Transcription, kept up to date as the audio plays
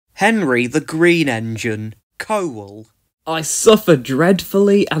Henry the Green Engine, Cowell. I suffer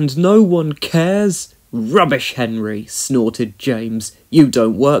dreadfully and no one cares. Rubbish, Henry, snorted James. You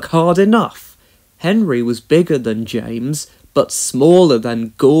don't work hard enough. Henry was bigger than James, but smaller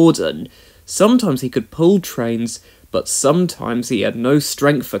than Gordon. Sometimes he could pull trains, but sometimes he had no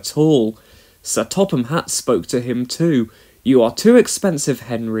strength at all. Sir Topham Hatt spoke to him too. You are too expensive,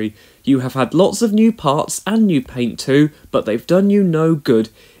 Henry. You have had lots of new parts and new paint too, but they've done you no good.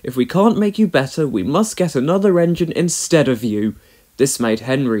 If we can't make you better, we must get another engine instead of you. This made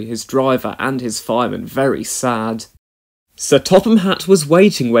Henry, his driver, and his fireman very sad. Sir Topham Hatt was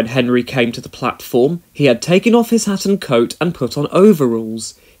waiting when Henry came to the platform. He had taken off his hat and coat and put on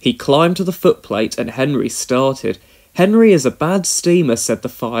overalls. He climbed to the footplate and Henry started. Henry is a bad steamer, said the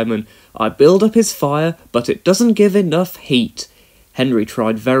fireman. I build up his fire, but it doesn't give enough heat. Henry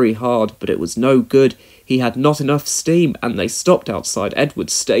tried very hard, but it was no good. He had not enough steam, and they stopped outside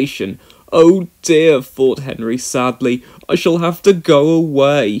Edward's station. Oh dear, thought Henry sadly, I shall have to go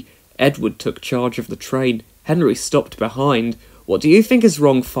away. Edward took charge of the train. Henry stopped behind. What do you think is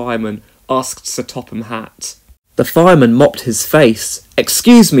wrong, fireman? Asked Sir Topham Hatt. The fireman mopped his face.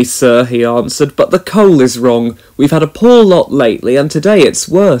 Excuse me, sir, he answered, but the coal is wrong. We've had a poor lot lately, and today it's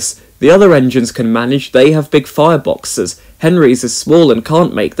worse. The other engines can manage, they have big fireboxes. Henry's is small and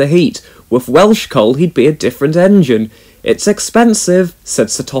can't make the heat. With Welsh coal, he'd be a different engine. It's expensive,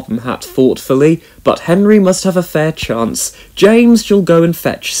 said Sir Topham Hatt thoughtfully, but Henry must have a fair chance. James shall go and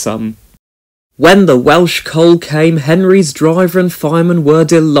fetch some. When the Welsh coal came, Henry's driver and fireman were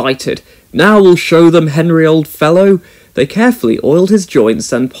delighted. Now we'll show them, Henry, old fellow. They carefully oiled his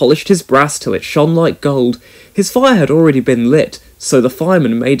joints and polished his brass till it shone like gold. His fire had already been lit, so the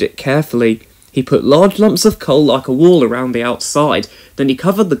fireman made it carefully. He put large lumps of coal like a wall around the outside, then he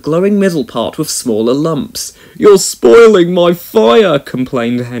covered the glowing middle part with smaller lumps. You're spoiling my fire,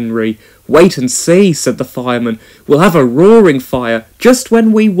 complained Henry. Wait and see, said the fireman. We'll have a roaring fire, just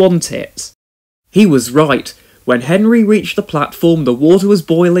when we want it. He was right. When Henry reached the platform, the water was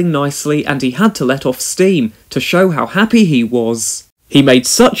boiling nicely, and he had to let off steam, to show how happy he was. He made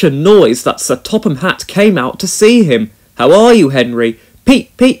such a noise that Sir Topham Hatt came out to see him. How are you, Henry?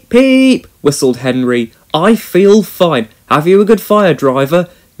 Peep, peep, peep, whistled Henry. I feel fine. Have you a good fire, driver?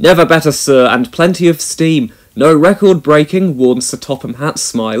 Never better, sir, and plenty of steam. No record breaking, warned Sir Topham Hatt,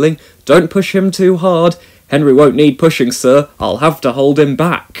 smiling. Don't push him too hard. Henry won't need pushing, sir. I'll have to hold him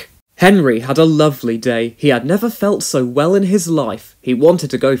back. Henry had a lovely day. He had never felt so well in his life. He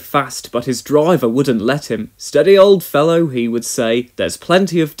wanted to go fast, but his driver wouldn't let him. Steady, old fellow, he would say. There's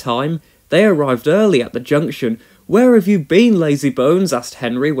plenty of time. They arrived early at the junction. Where have you been, lazy bones? Asked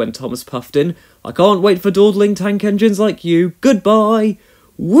Henry when Thomas puffed in. I can't wait for dawdling tank engines like you. Goodbye.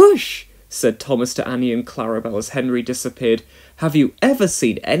 Whoosh, said Thomas to Annie and Clarabel as Henry disappeared. Have you ever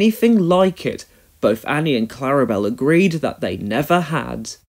seen anything like it? Both Annie and Clarabel agreed that they never had.